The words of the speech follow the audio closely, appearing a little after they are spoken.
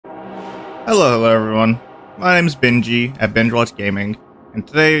Hello everyone. My name's Benji at Binge Watch Gaming, and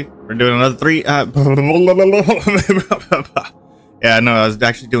today we're doing another three. Yeah, no, I was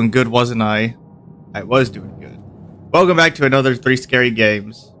actually doing good, wasn't I? I was doing good. Welcome back to another 3 scary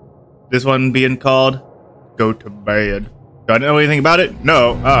games. This one being called Go to Bed. Do I know anything about it?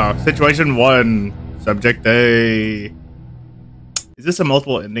 No. Situation 1. Subject A. Is this a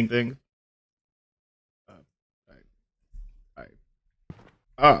multiple ending thing? Okay.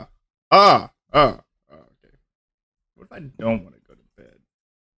 What if I don't want to go to bed?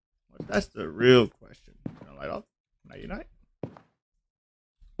 That's the real question. Can I light off? Night night.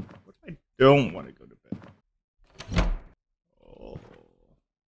 What if I don't want to go to bed? Oh,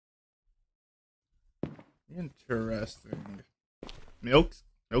 interesting. Milk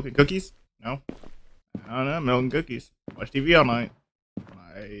and cookies? No, I don't know. Milk and cookies. Watch TV all night.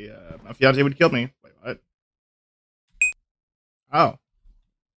 My fiance would kill me. Wait, what? Oh,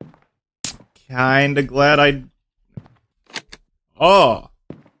 kinda glad I. Oh.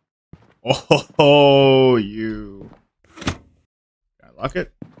 Oh, you. Can I lock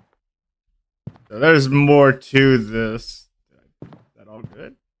it? So there's more to this. Is that all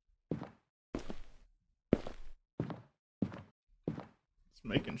good? Just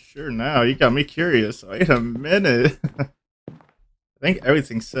making sure now. You got me curious. Wait a minute. I think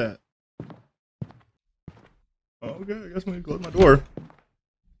everything's set. Okay, I guess I'm gonna close my door.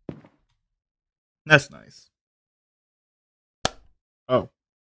 That's nice. Oh.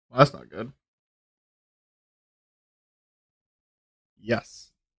 Well, that's not good.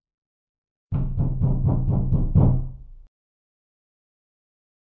 Yes.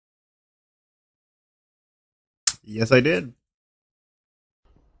 Yes, I did.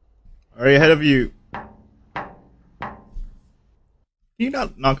 Already ahead of you. Can you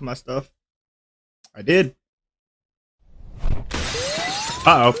not knock my stuff? I did.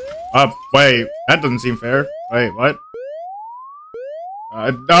 Uh-oh. Wait. That doesn't seem fair. Wait, what?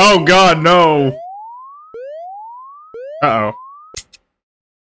 Oh god, no! Uh-oh.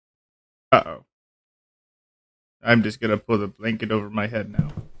 Uh-oh. I'm just gonna pull the blanket over my head now.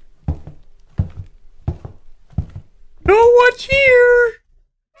 No one's here!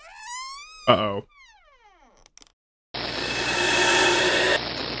 Uh-oh.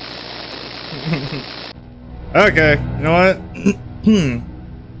 Okay, you know what?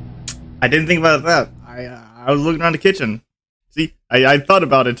 I didn't think about that. I was looking around the kitchen. See, I thought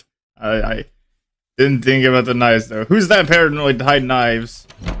about it. I didn't think about the knives, though. Who's that paranoid to hide knives?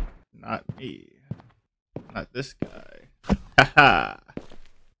 Not me. Not this guy. Haha.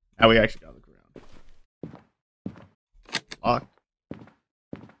 Now we actually gotta look around. Lock.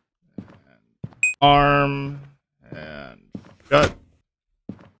 And arm. And shut.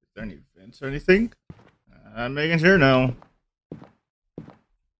 Is there any vents or anything? I'm making sure no.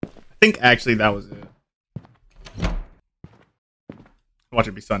 I think actually that was it. Watch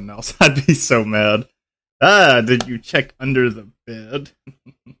it be something else. I'd be so mad. Did you check under the bed?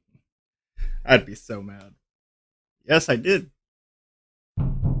 I'd be so mad. Yes, I did.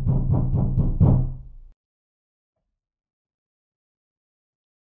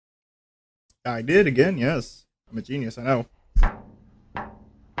 I did again, yes. I'm a genius, I know.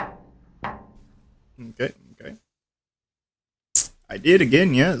 Okay. I did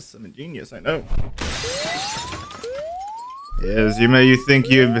again, yes. I'm a genius, I know. Yes, you may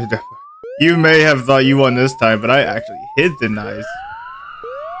have thought you won this time, but I actually hid the knives.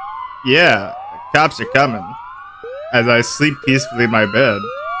 Yeah, the cops are coming. As I sleep peacefully in my bed.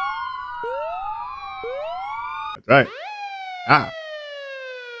 That's right.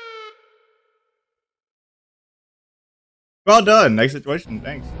 Well done. Next situation,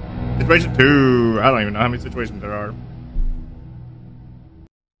 thanks. Situation 2. I don't even know how many situations there are.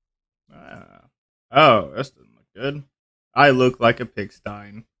 Oh, this doesn't look good. I look like a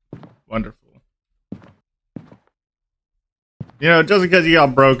pigsty. Wonderful. You know, just because you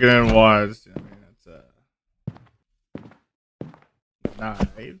got broken in once, I mean, it's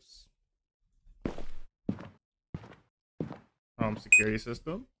knives. Home security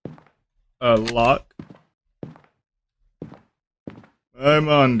system. A lock. I'm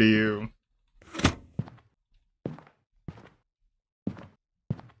on to you.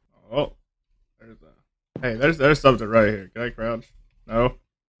 Oh, hey, there's something right here. Can I crouch? No.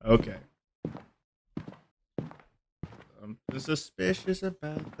 Okay. I'm suspicious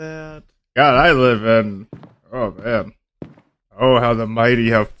about that. God, I live in. Oh man. Oh, how the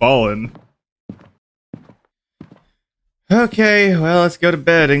mighty have fallen. Okay, well, let's go to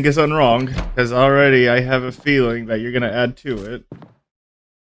bed and get something wrong, because already I have a feeling that you're gonna add to it.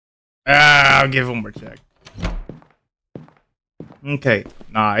 I'll give one more check. Okay,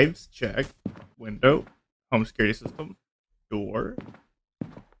 knives, check. Window, home security system, door.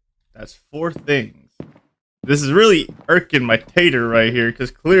 That's 4 things. This is really irking my tater right here,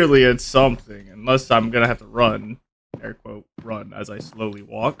 because clearly it's something, unless I'm gonna have to run, air quote, run, as I slowly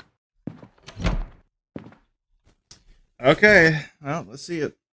walk. Okay, well, let's see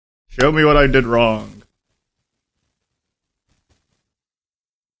it. Show me what I did wrong.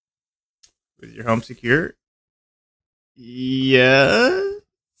 Is your home secure? Yes.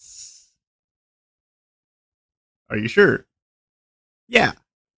 Are you sure? Yeah.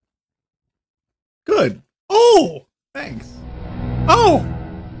 Good. Oh, thanks. Oh,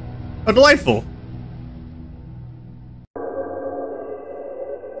 delightful.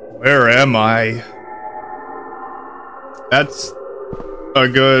 Where am I? That's a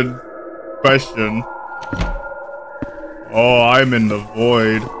good question. Oh, I'm in the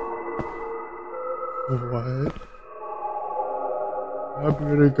void. What? I'm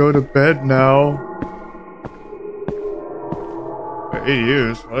gonna go to bed now.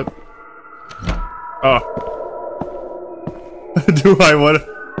 ADUs, what? Oh. Do I want to?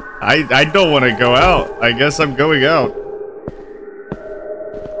 I don't want to go out. I guess I'm going out.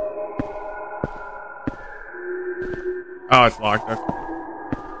 Oh, it's locked. Okay.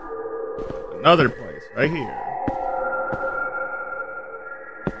 Another place right here.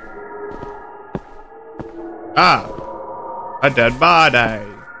 Ah, a dead body.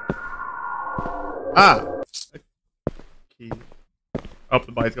 Ah, key. Oh,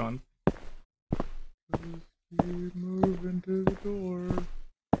 the body's gone. Please keep moving to the door.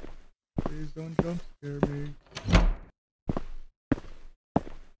 Please don't jump scare me.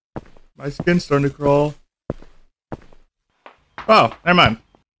 My skin's starting to crawl. Oh, never mind.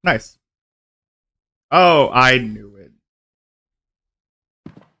 Nice. Oh, I knew it.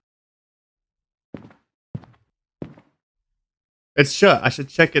 It's shut. I should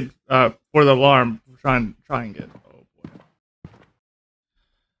check it for the alarm. Try and get. Oh boy.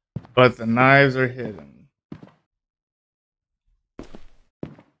 But the knives are hidden.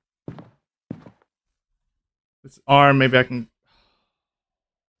 This arm, maybe I can.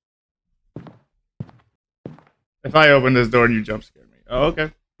 If I open this door and you jump scare me. Oh,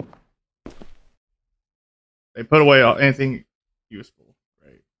 okay. They put away anything useful,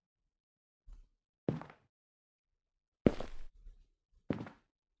 right?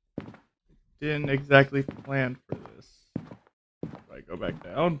 Didn't exactly plan for this. If I go back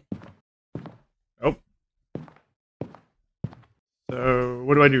down. Nope. So,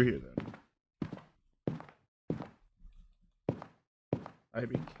 what do I do here then? I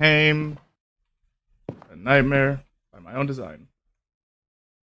became a nightmare by my own design.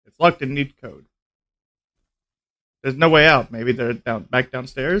 It's locked and need code. There's no way out. Maybe they're back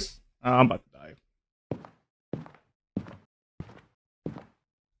downstairs. I'm about to die.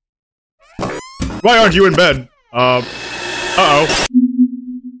 Why aren't you in bed? Uh-oh.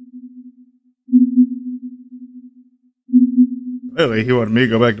 Clearly, he wanted me to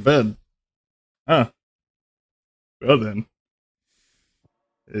go back to bed. Huh. Well then.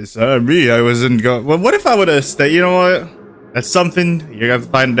 It's me. I wasn't going. Well, what if I would have stayed? You know what? That's something you're gonna have to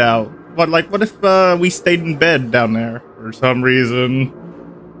find out. What if we stayed in bed down there for some reason?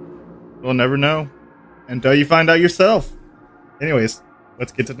 We'll never know until you find out yourself. Anyways,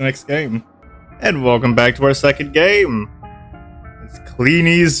 let's get to the next game. And welcome back to our second game. It's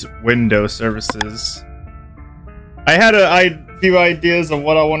Cleanie's Window Services. I had a few ideas of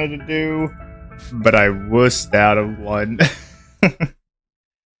what I wanted to do, but I wussed out of one.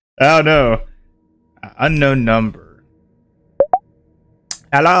 Oh no. Unknown number.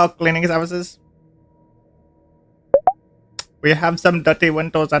 Hello, cleaning services. We have some dirty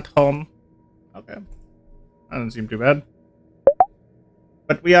windows at home. Okay. That doesn't seem too bad.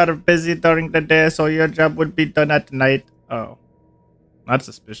 But we are busy during the day, so your job would be done at night. Oh. Not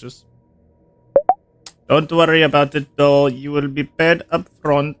suspicious. Don't worry about it though. You will be paid up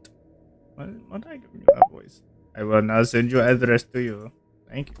front. What did I give you that voice? I will now send your address to you.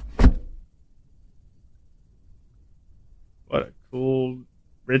 Thank you. What a cool,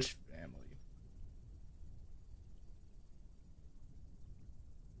 rich family.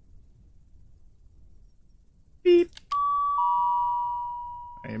 Beep.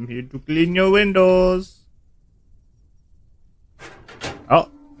 I am here to clean your windows. Oh,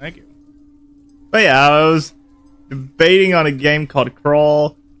 thank you. But yeah, I was debating on a game called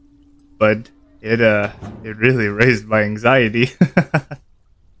Crawl, but it really raised my anxiety.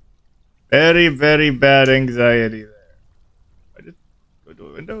 Very, very bad anxiety there. I just go to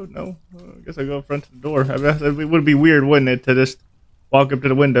a window? No. I guess I go up front to the door. I guess it would be weird, wouldn't it, to just walk up to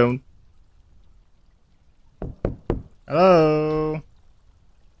the window. Hello.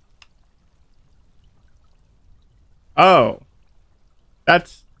 Oh,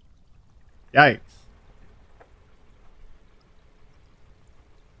 that's yikes.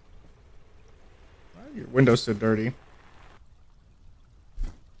 Why are your windows so dirty?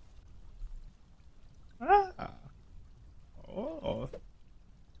 Ah. Oh.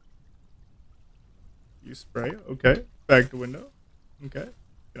 You spray? Okay. Back to window. Okay.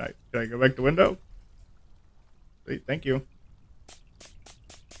 Can I go back to window? Wait, thank you.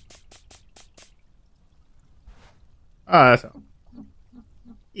 Ah, that's all.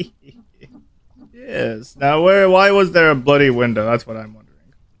 Yes. Now why was there a bloody window? That's what I'm wondering.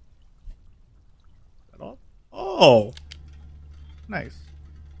 Is that all? Oh, nice.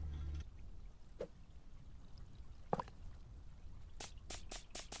 Oh,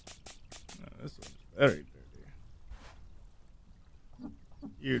 this one's very dirty.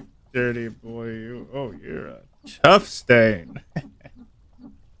 You dirty boy, you. Oh, you're a tough stain.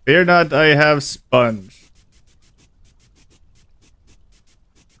 Fear not, I have sponge.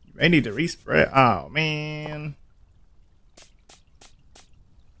 You may need to respray. Oh, man.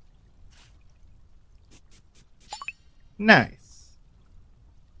 Nice.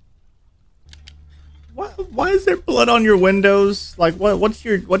 Why is there blood on your windows? Like, what's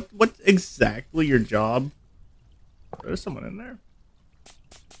exactly your job? There's someone in there.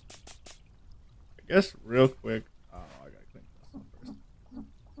 I guess real quick. Oh, I gotta clean this up first.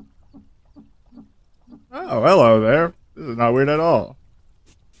 Oh, hello there. This is not weird at all.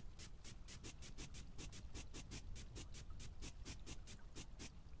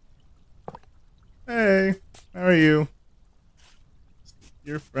 Hey, how are you?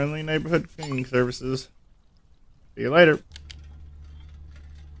 Your friendly neighborhood cleaning services. See you later.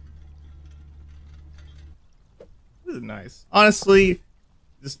 This is nice. Honestly,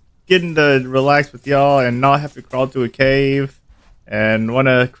 just getting to relax with y'all and not have to crawl to a cave and want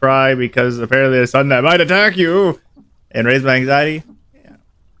to cry because apparently there's something that might attack you and raise my anxiety. Yeah,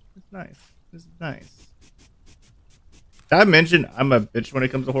 it's nice. This is nice. Did I mention I'm a bitch when it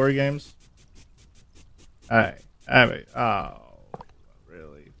comes to horror games? Alright. Oh,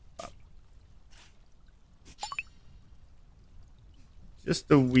 really?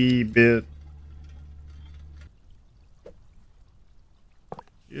 Just a wee bit.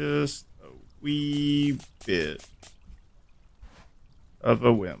 Just a wee bit of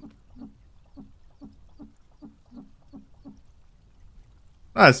a wimp.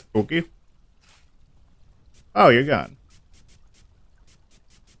 Not spooky. Oh, you're gone.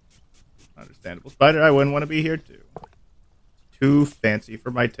 Understandable, Spider. I wouldn't want to be here too. Too fancy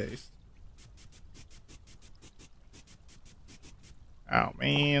for my taste. Oh,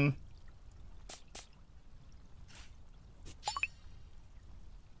 man.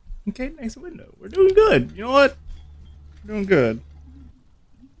 Okay, nice window. We're doing good. You know what? We're doing good.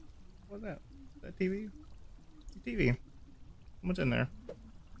 What's that? Is that TV? TV. What's in there?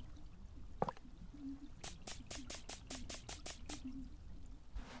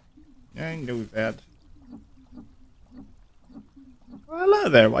 I knew that. Oh, hello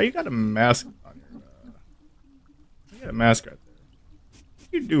there. Why you got a mask on your... you got a mask right there.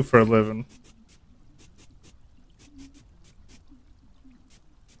 What do you do for a living?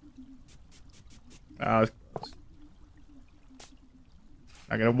 Ah, that's gross.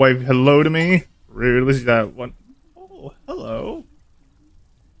 Not gonna wave hello to me? Rude. At least that one. Oh, hello.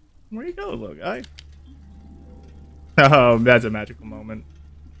 Where you go, little guy? Oh, that's a magical moment.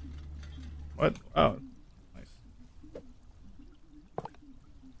 What? Oh, nice.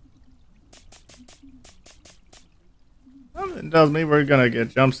 Something tells me we're gonna get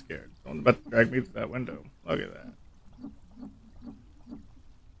jump scared. Someone's about to drag me through that window. Look at that.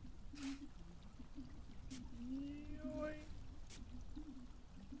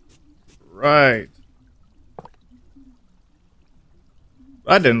 Right.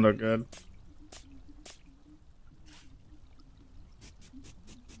 That didn't look good.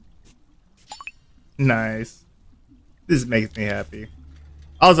 Nice. This makes me happy.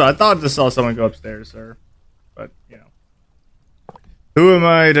 Also, I thought I just saw someone go upstairs, sir. But, you know. Who am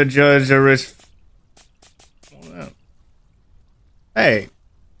I to judge a rich... Oh, hey.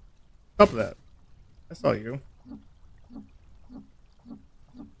 Stop that. I saw you.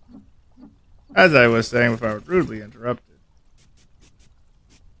 As I was saying before I was rudely interrupted.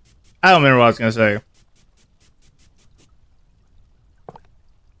 I don't remember what I was going to say.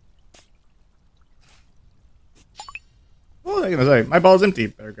 What was I going to say? My ball's empty.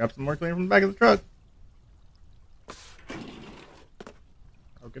 Better grab some more cleaner from the back of the truck.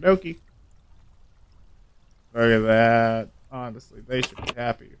 Okie dokie. Look at that. Honestly, they should be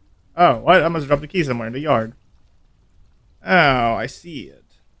happy. Oh, what? I must have dropped the key somewhere in the yard. Oh, I see it.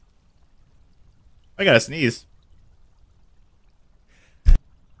 I gotta sneeze.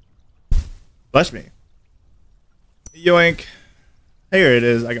 Bless me. Yoink. Here it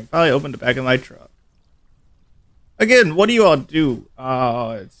is. I can finally open the back of my truck. Again, what do you all do?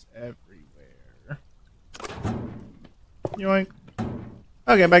 Oh, it's everywhere. Yoink.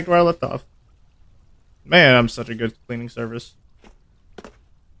 Okay, back to where I left off. Man, I'm such a good cleaning service.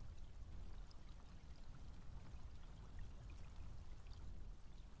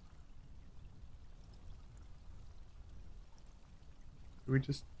 Do we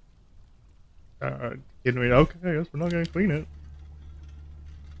just... Can we... Okay, I guess we're not gonna clean it.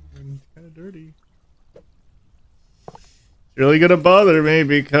 It's kind of dirty. It's really gonna bother me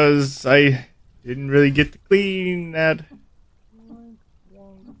because I didn't really get to clean that. Wonk,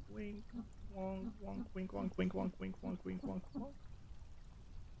 wonk, wink, wonk, wonk, wink, wonk, wink, wonk, wink, wonk, wink, wonk, wonk.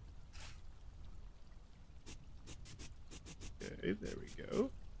 Okay, there we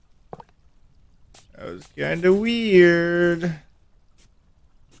go. That was kind of weird.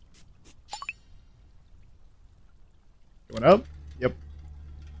 Going up? Yep.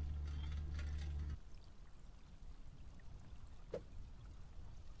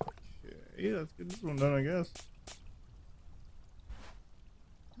 Okay, let's get this one done, I guess.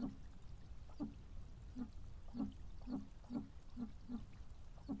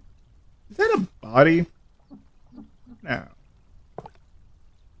 Is that a body? No.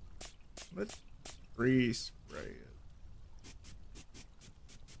 Let's re-spray it.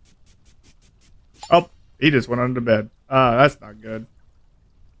 Oh, he just went under bed. That's not good.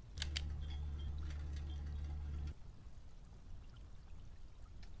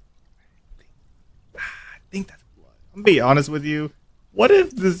 I think that's blood. I'm gonna be honest with you. What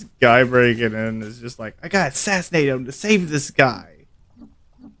if this guy breaking in is just like, I gotta assassinate him to save this guy?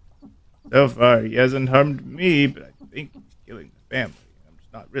 So far, he hasn't harmed me, but I think he's killing the family. I'm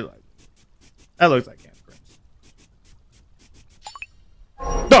just not realizing it. That looks like handprints.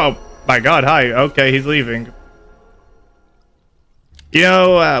 Oh, my God, hi. Okay, he's leaving. You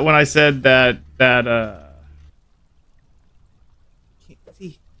know, when I said that, can't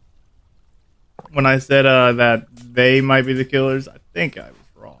see. When I said, that they might be the killers, I think I was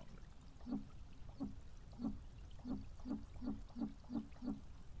wrong.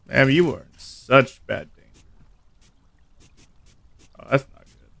 Man, you were in such bad danger. Oh, that's not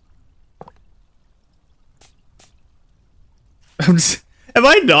good. Am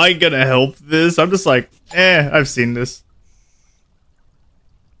I not gonna help this? I'm just like, I've seen this.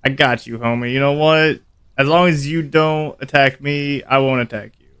 I got you, homie. You know what? As long as you don't attack me, I won't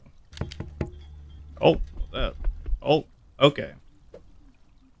attack you. Oh, oh, okay.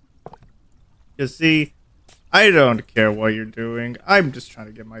 You see, I don't care what you're doing. I'm just trying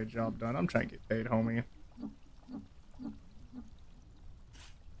to get my job done. I'm trying to get paid, homie.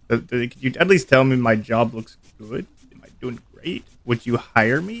 Could you at least tell me my job looks good? Am I doing great? Would you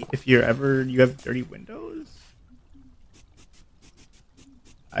hire me if you have dirty windows?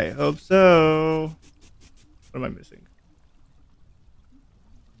 I hope so. What am I missing?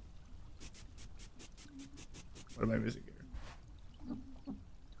 What am I missing here?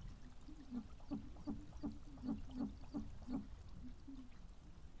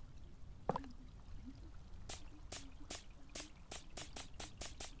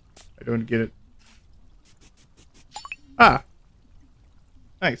 I don't get it. Ah!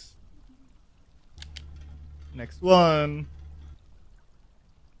 Nice. Next one.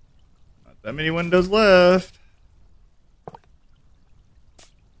 Not that many windows left.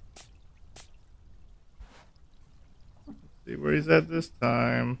 Let's see where he's at this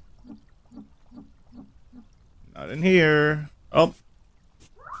time. Not in here. Oh.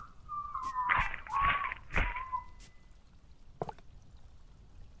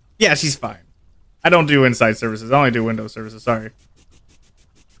 Yeah, she's fine. I don't do inside services. I only do window services. Sorry.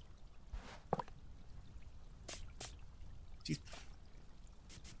 She's fine.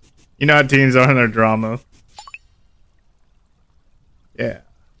 You know how teens are in their drama. Yeah.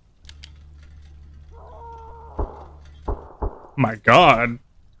 My God.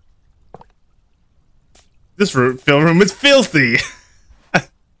 This film room is filthy.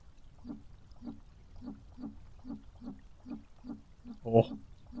 Oh.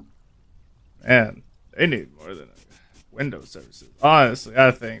 Man, they need more than window services. Honestly, I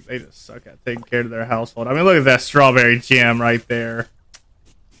think they just suck at taking care of their household. I mean, look at that strawberry jam right there.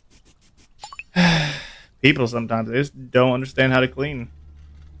 People sometimes, they just don't understand how to clean.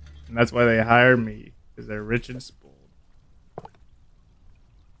 And that's why they hire me, because they're rich and spoiled.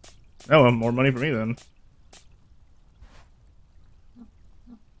 No, more money for me then.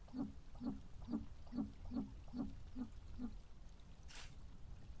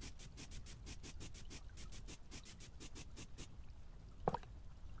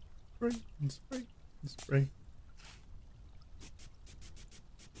 spray and spray and spray.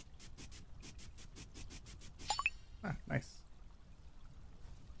 Ah, nice.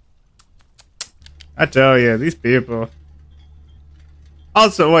 I tell you, these people.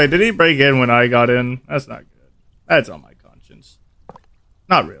 Also, wait, did he break in when I got in? That's not good. That's on my conscience.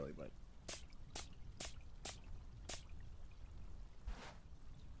 Not really, but.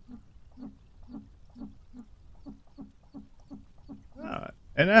 Ah,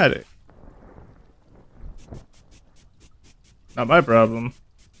 an addict. Not my problem.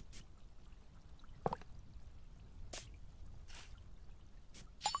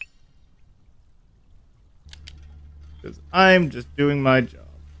 Because I'm just doing my job.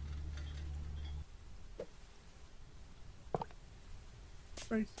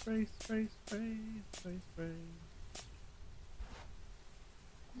 Spray, spray, spray, spray, spray, spray.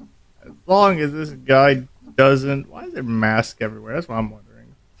 As long as this guy doesn't... Why is there mask everywhere? That's what I'm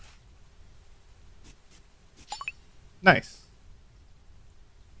wondering. Nice.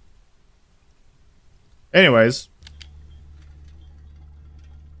 Anyways.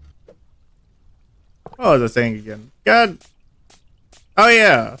 What was I saying again? God. Oh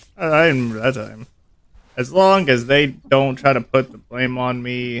yeah. I remember that time. As long as they don't try to put the blame on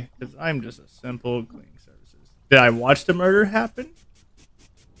me, because I'm just a simple cleaning services. Did I watch the murder happen?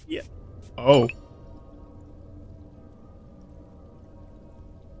 Yeah. Oh.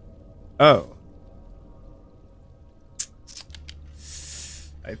 Oh.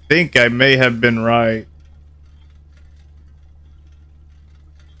 I think I may have been right.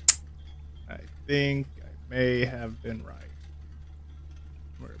 I think I may have been right.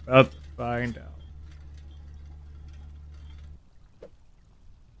 We're about to find out.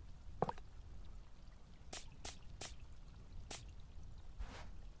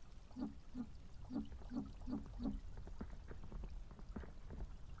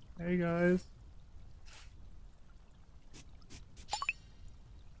 Hey guys.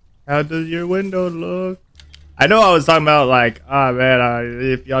 How does your window look? I know I was talking about like, ah man,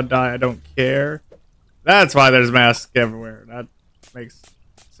 if y'all die, I don't care. That's why there's masks everywhere. That makes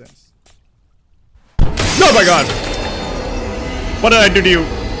sense. Oh my god! What did I do to you?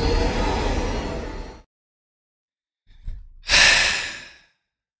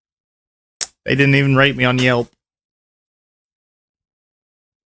 They didn't even rate me on Yelp.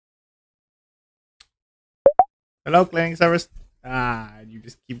 Hello, cleaning service. Ah, you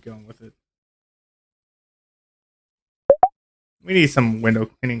just keep going with it. We need some window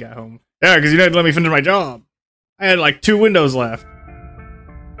cleaning at home. Yeah, because you didn't let me finish my job. I had like 2 windows left.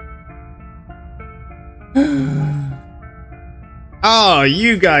 Oh,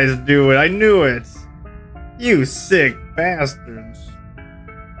 you guys do it. I knew it. You sick bastards.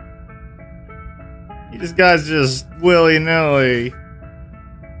 You guys just willy-nilly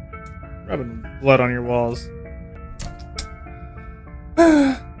rubbing blood on your walls.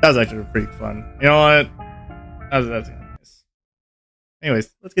 That was actually pretty fun. You know what? That's nice.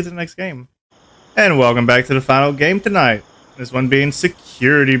 Anyways, let's get to the next game. And welcome back to the final game tonight. This one being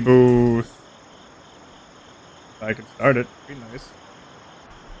Security Booth. If I could start it, it'd be nice.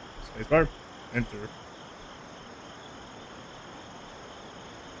 Spacebar. Enter.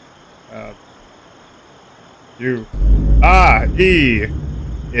 U. Ah, E.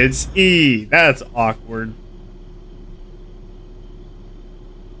 It's E. That's awkward.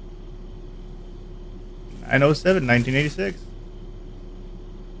 907, 1986.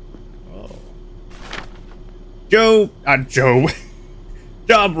 Oh. Joe.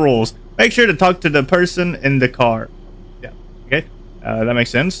 Job rules. Make sure to talk to the person in the car. Yeah. Okay. That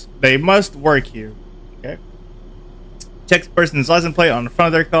makes sense. They must work here. Okay. Check the person's license plate on the front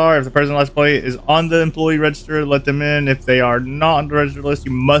of their car. If the person's license plate is on the employee register, let them in. If they are not on the register list,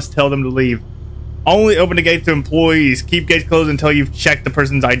 you must tell them to leave. Only open the gate to employees. Keep gates closed until you've checked the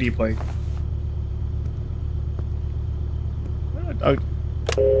person's ID plate. Dog.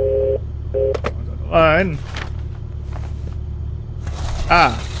 On the line.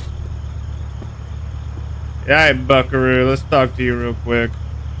 Ah. Yeah, buckaroo. Let's talk to you real quick.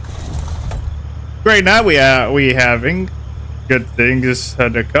 Great night we having. Good things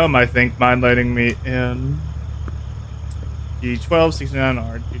had to come, I think. Mind letting me in.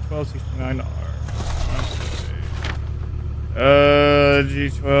 G1269R. G1269R.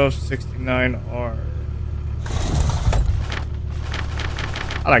 G1269R.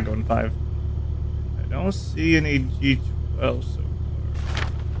 I like going 5. I don't see any G12 so far.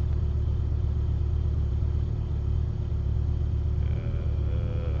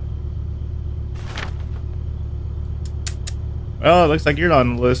 Well, it looks like you're not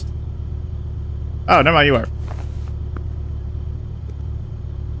on the list. Oh, never mind, you are.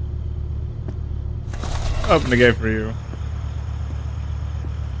 Open the gate for you.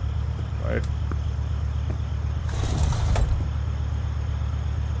 Right.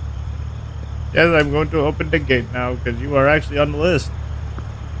 Yes, I'm going to open the gate now because you are actually on the list.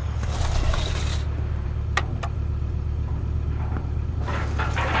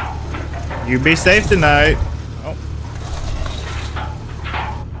 You be safe tonight. Oh.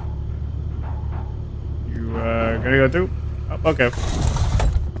 You gonna go through? Oh, okay.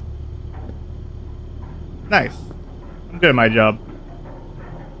 Nice. I'm good at my job.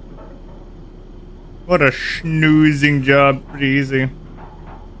 What a snoozing job. Pretty easy.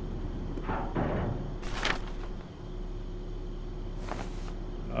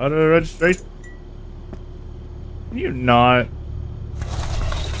 Auto registration? Can you not?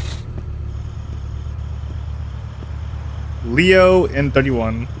 Leo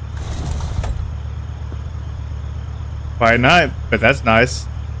N31. Why not? But that's nice.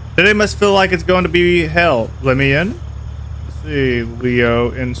 Today must feel like it's going to be hell. Let me in. Let's see. Leo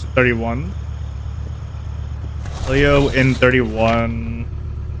N31. Leo N31.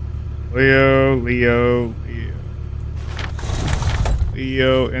 Leo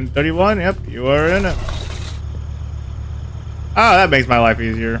N31. Yep, you are in it. Ah, that makes my life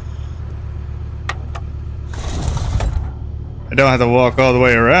easier. I don't have to walk all the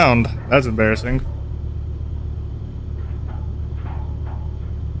way around. That's embarrassing.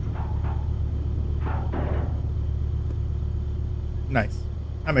 Nice.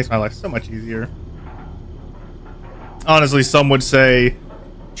 That makes my life so much easier. Honestly, some would say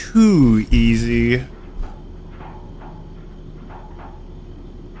too easy.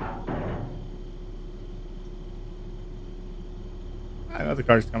 I know the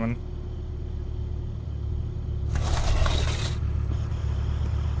car's coming.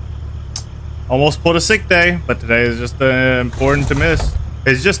 Almost pulled a sick day, but today is just important to miss.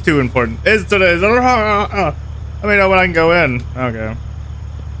 It's just too important. It's today. Let me know when I can go in. Okay.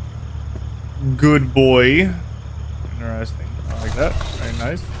 Good boy. Interesting. I like that. Very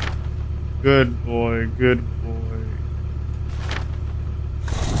nice. Good boy. Good boy.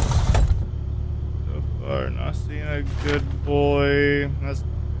 So far, not seeing a good boy. That's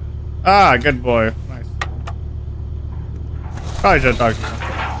good boy. Nice. Probably should talk to you.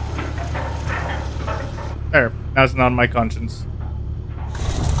 There. That's not on my conscience.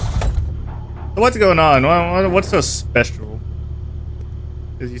 So what's going on? What's so special?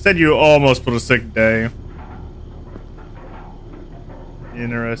 Because you said you almost put a sick day.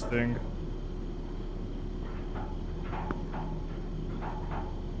 Interesting.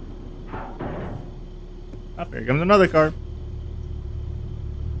 Oh, here comes another car.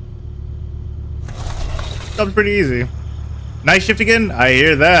 That was pretty easy. Night shift again? I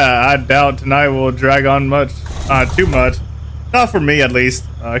hear that. I doubt tonight will drag on much. Too much. Not for me, at least.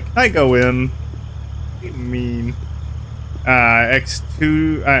 Can I go in? What do you mean?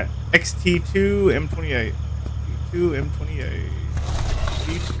 X2, XT2 M28. XT2 M28.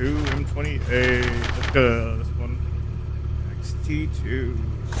 XT2 M28. Let's go to this one. XT2.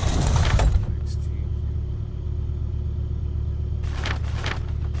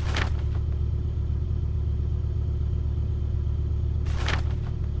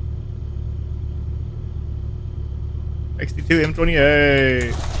 XT2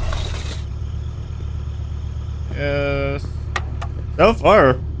 M28. Yes. So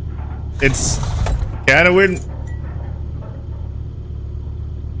far, it's kind of weird.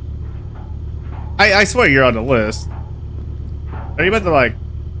 I swear you're on the list. Are you about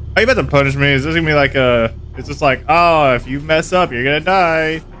to punish me? Is this gonna be like it's just like, oh, if you mess up, you're gonna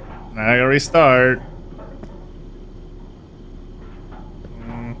die. And I gotta restart.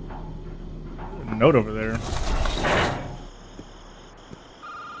 There's a note over there.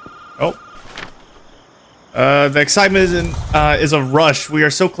 Oh. The excitement is a rush. We are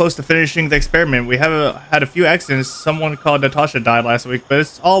so close to finishing the experiment. We have had a few accidents. Someone called Natasha died last week, but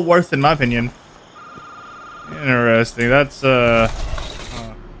it's all worth, in my opinion. Interesting. That's error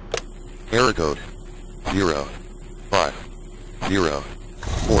code 0 5 0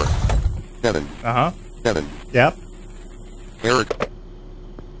 4 7 7. Yep. Error.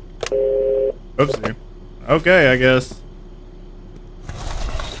 Oopsie. Okay, I guess.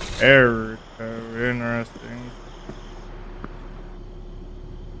 Error code. Interesting.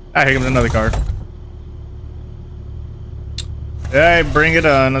 Here comes another car. Hey, bring it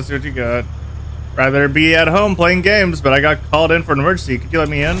on. Let's see what you got. Rather be at home playing games, but I got called in for an emergency. Could you let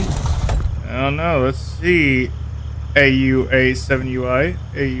me in? I don't know. Let's see. AU87UI.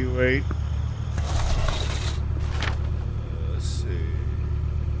 AU8. Let's see.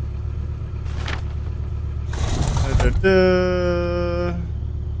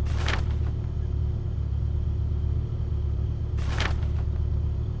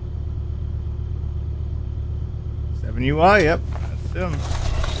 UI, yep, that's him.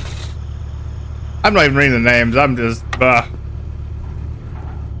 I'm not even reading the names, I'm just,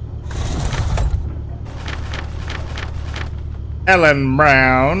 Ellen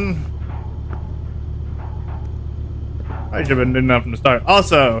Brown. I should have been good enough from the start.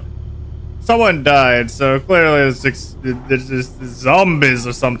 Also, someone died, so clearly there's just zombies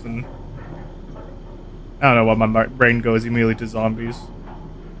or something. I don't know why my brain goes immediately to zombies.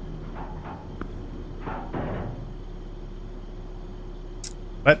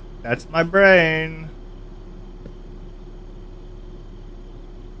 But that's my brain.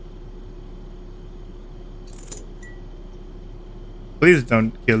 Please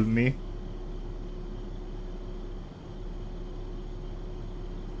don't kill me.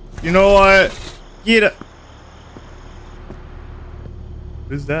 You know what? Get up.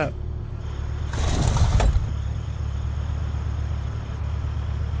 Who's that?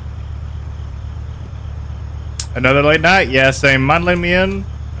 Another late night? Yeah, same. Mind letting me in?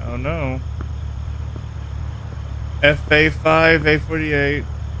 Oh no. FA5, A48.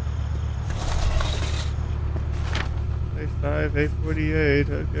 A5, A48,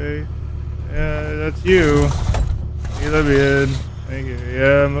 okay. Yeah, that's you. You let me in. Thank you.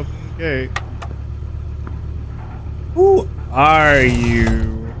 Yeah, I'm opening the gate. Who are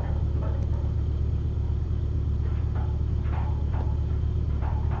you?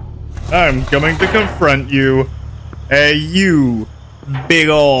 I'm coming to confront you. Hey, you big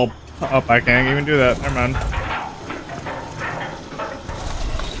ol' oh, I can't even do that. Never mind.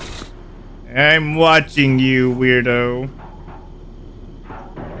 I'm watching you, weirdo.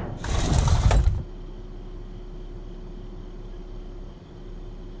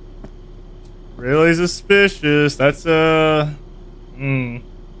 Really suspicious. That's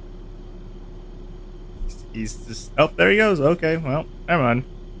He's just. Oh, there he goes. Okay, well, never mind.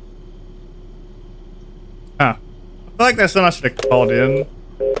 Huh. I feel like that's something I should have called in.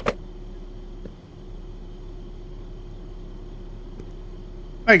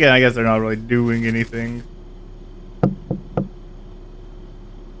 Again, I guess they're not really doing anything.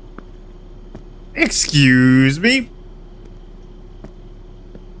 Excuse me?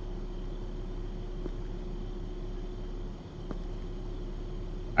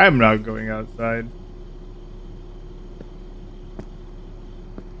 I'm not going outside.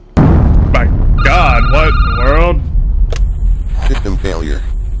 My God, what in the world? System failure.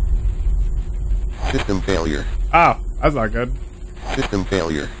 System failure. Oh, that's not good. System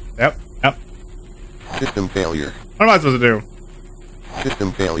failure. Yep, yep. System failure. What am I supposed to do?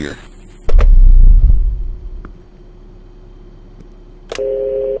 System failure.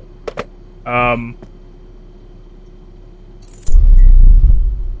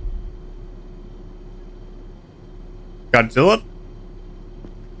 Godzilla?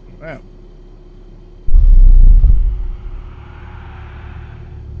 Wow.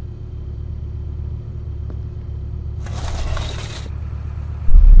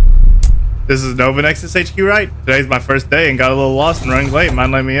 This is Nova Nexus HQ, right? Today's my first day and got a little lost and running late.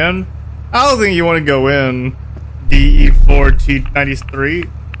 Mind letting me in? I don't think you want to go in.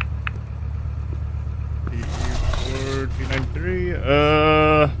 DE4T93.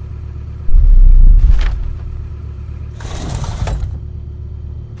 DE4T93.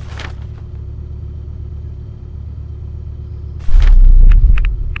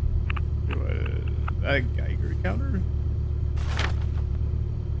 That Geiger counter?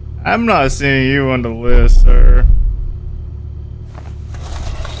 I'm not seeing you on the list, sir.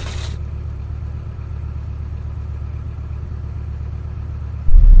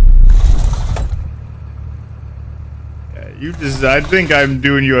 Yeah, you just, I think I'm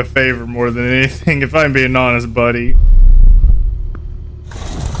doing you a favor more than anything, if I'm being honest, buddy.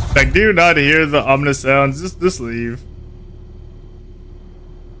 Like, do you not hear the ominous sounds? Just leave.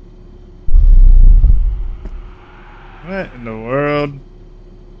 What in the world?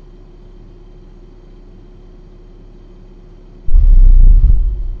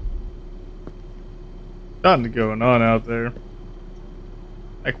 Something going on out there.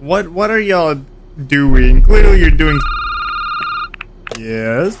 Like, what are y'all doing? Clearly you're doing...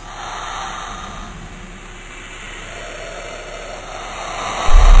 Yes?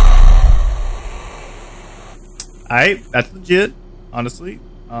 Alright, that's legit, honestly.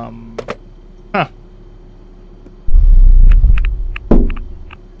 Huh.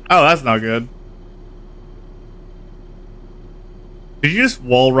 Oh, that's not good. Did you just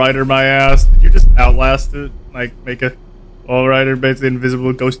wall rider my ass? Did you just outlast it? Like, make a wall rider basically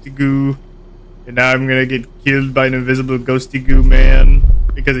invisible ghosty goo? And now I'm gonna get killed by an invisible ghosty goo man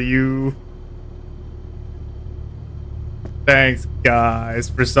because of you. Thanks, guys,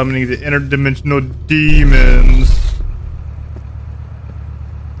 for summoning the interdimensional demons.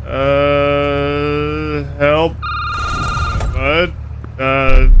 Help. What?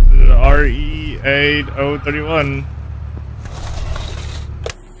 RE8031.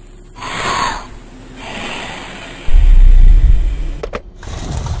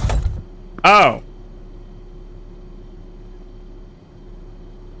 Oh.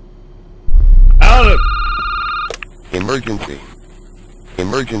 Out of. Emergency.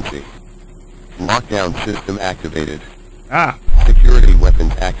 Emergency. Lockdown system activated. Ah. Security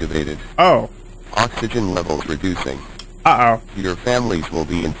weapons activated. Oh. Oxygen levels reducing. Uh-oh. Your families will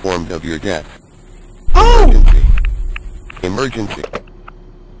be informed of your death. Oh! Emergency. Emergency.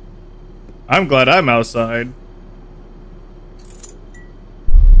 I'm glad I'm outside.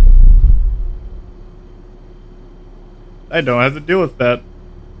 I don't have to deal with that.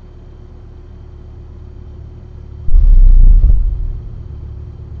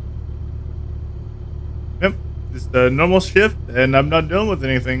 Yep, just a normal shift, and I'm not dealing with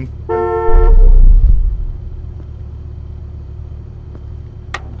anything.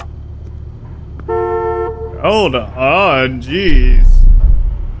 Hold on, jeez.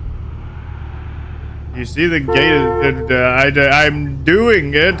 You see the gate? I'm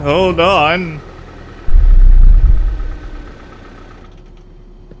doing it. Hold on.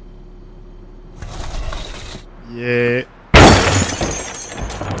 Yeah.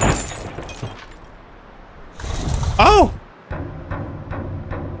 Oh!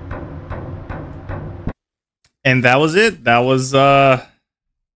 And that was it. That was, huh.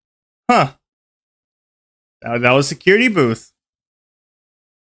 That was security booth.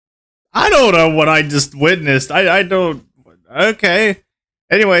 I don't know what I just witnessed. I don't. Okay.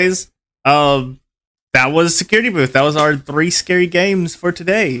 Anyways, that was security booth. That was our 3 scary games for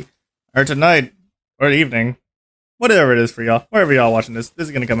today. Or tonight. Or evening. Whatever it is for y'all. Wherever y'all watching this. This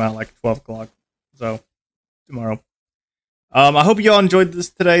is going to come out like 12 o'clock. So, tomorrow. I hope y'all enjoyed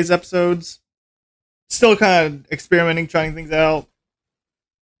today's episodes. Still kind of experimenting, trying things out.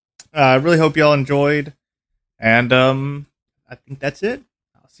 I really hope y'all enjoyed. And, I think that's it.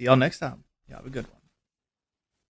 I'll see y'all next time. Y'all have a good one.